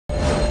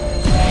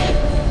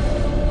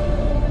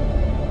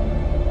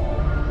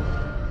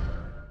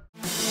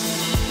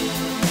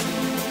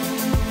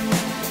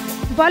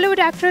Bollywood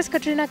actress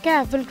Katrina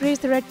Kaif will grace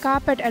the red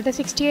carpet at the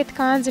 68th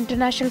Cannes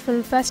International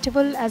Film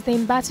Festival as the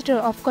ambassador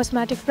of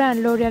cosmetic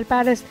brand L'Oréal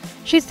Paris.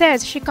 She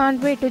says she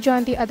can't wait to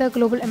join the other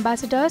global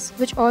ambassadors,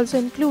 which also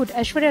include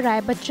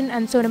Aishwarya, Bachchan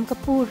and Sonam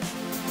Kapoor.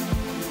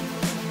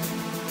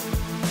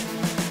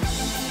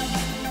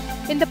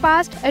 In the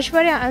past,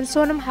 Aishwarya and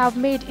Sonam have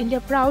made India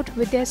proud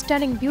with their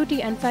stunning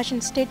beauty and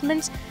fashion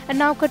statements, and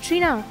now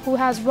Katrina, who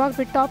has worked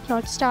with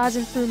top-notch stars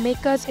and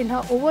filmmakers in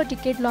her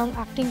over-decade-long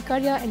acting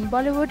career in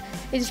Bollywood,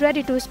 is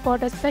ready to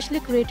spot a specially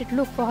created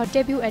look for her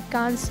debut at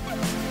Cannes.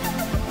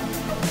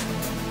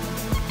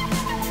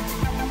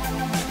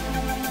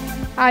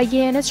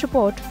 IANS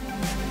report.